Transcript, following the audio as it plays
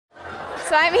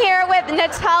So I'm here with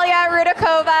Natalya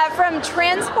Rudakova from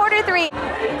Transporter 3.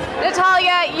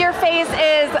 Natalya, your face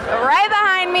is right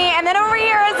behind me, and then over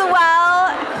here as well.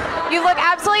 You look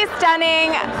absolutely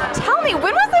stunning. Tell me,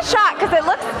 when was the shot? Because it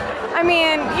looks, I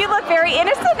mean, you look very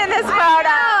innocent in this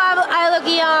photo. I look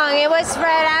young. It was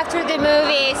right after the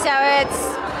movie, so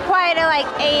it's quite like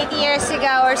 8 years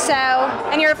ago or so.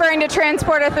 And you're referring to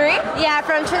Transporter 3? Yeah,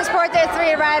 from Transporter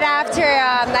 3 right after,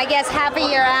 I guess half a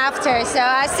year after. So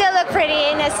I still look pretty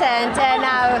innocent, and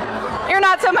you're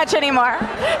not so much anymore.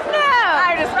 No,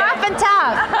 I'm just rough and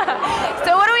tough.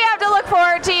 So what do we have to look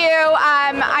forward to you?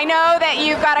 I know that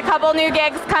you've got a couple new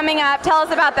gigs coming up. Tell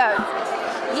us about those.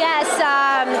 Yes,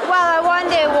 well, I won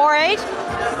the award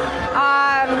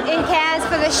in Cannes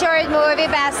for the short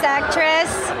movie Best Actress.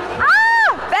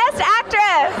 Best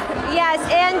Actress! Yes,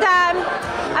 and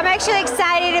I'm actually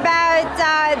excited about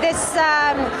this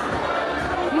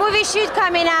movie shoot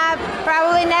coming up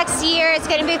probably next year. It's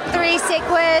going to be a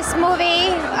 3-sequence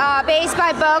movie based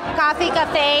by Vogue, Coffee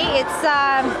Cafe. It's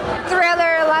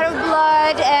thriller, a lot of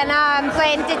blood, and I'm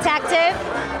playing detective.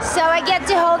 So I get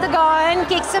to hold a gun,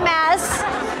 kick some ass.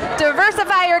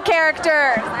 Diversify your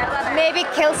character. Maybe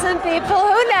kill some people.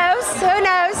 Who knows? Who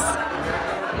knows?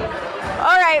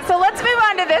 All right, so let's move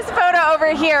on to this photo over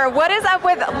here. What is up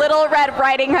with Little Red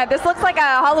Riding Hood? This looks like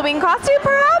a Halloween costume,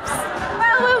 perhaps?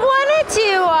 Well, we wanted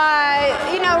to,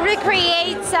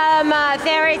 recreate some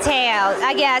fairy tale,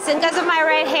 I guess. And because of my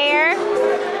red hair,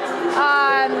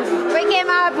 we came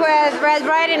up with Red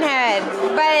Riding Hood,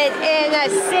 but in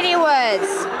city woods.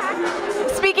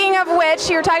 Speaking of which,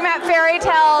 you were talking about fairy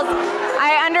tales.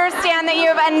 I understand that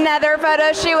you have another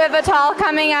photo shoot with Vital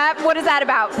coming up. What is that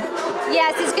about?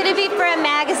 Yes, it's going to be for a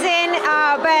magazine,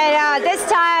 but this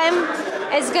time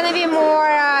it's going to be more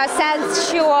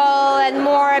sensual and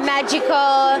more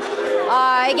magical.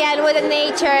 Again, with the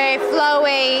nature,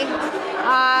 flowy.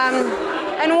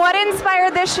 And what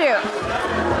inspired this shoot?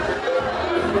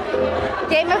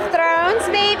 Game of Thrones,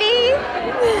 maybe?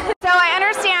 So I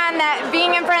understand that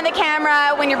being in front of the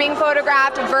camera when you're being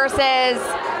photographed versus,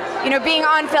 being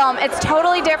on film, it's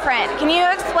totally different. Can you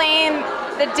explain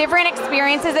the different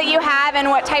experiences that you have and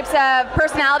what types of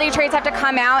personality traits have to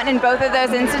come out in both of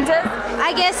those instances?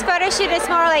 I guess photo shoot is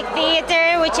more like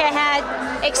theater, which I had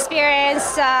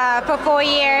experienced for 4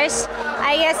 years.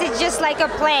 I guess it's just like a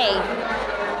play.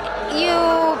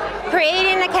 You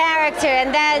creating a character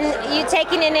and then you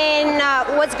taking it in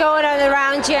what's going on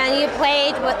around you, and you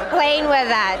playing with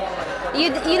that.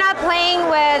 You're not playing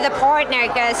with a partner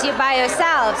because you're by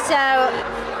yourself. So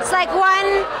it's like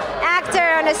one actor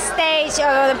on a stage,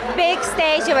 or a big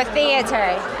stage of a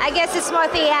theater. I guess it's more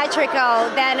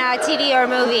theatrical than a TV or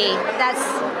movie.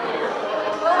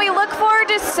 Well, we look forward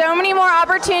to so many more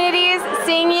opportunities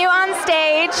seeing you on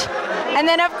stage. And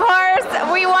then, of course,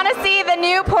 we want to see the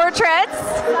new portraits.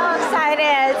 So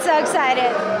excited, so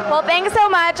excited. Well, thanks so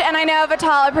much, and I know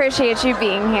Vital appreciates you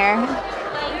being here.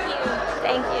 Thank you.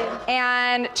 Thank you.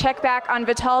 And check back on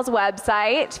Vital's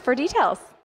website for details.